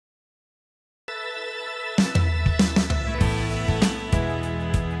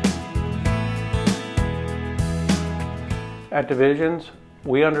At Divisions,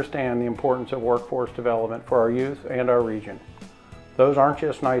 we understand the importance of workforce development for our youth and our region. Those aren't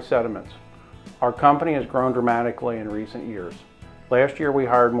just nice sentiments. Our company has grown dramatically in recent years. Last year we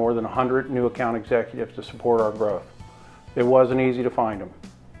hired more than 100 new account executives to support our growth. It wasn't easy to find them.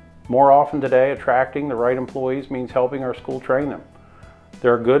 More often today, attracting the right employees means helping our school train them.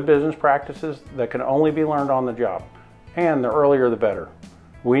 There are good business practices that can only be learned on the job, and the earlier the better.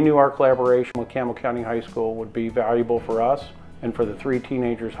 We knew our collaboration with Campbell County High School would be valuable for us and for the 3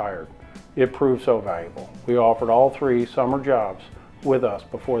 teenagers hired. It proved so valuable. We offered all 3 summer jobs with us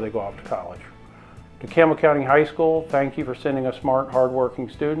before they go off to college. To Campbell County High School, thank you for sending us smart, hardworking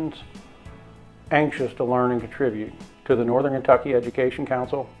students anxious to learn and contribute. To the Northern Kentucky Education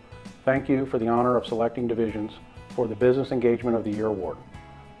Council, thank you for the honor of selecting Divisions for the Business Engagement of the Year Award.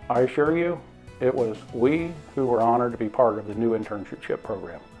 I assure you, it was we who were honored to be part of the new internship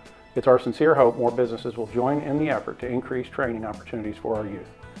program. It's our sincere hope more businesses will join in the effort to increase training opportunities for our youth.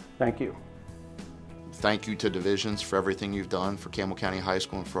 Thank you. Thank you to Divisions for everything you've done for Campbell County High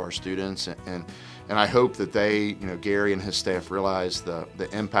School and for our students, and I hope that they, Gary and his staff realize the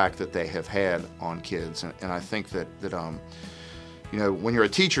impact that they have had on kids, and I think that when you're a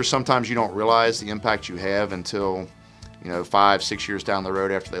teacher, sometimes you don't realize the impact you have until 5, 6 years down the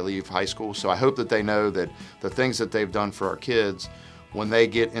road after they leave high school. So I hope that they know that the things that they've done for our kids, when they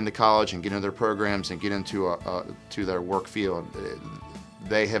get into college and get into their programs and get into to their work field,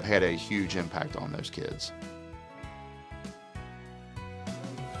 they have had a huge impact on those kids.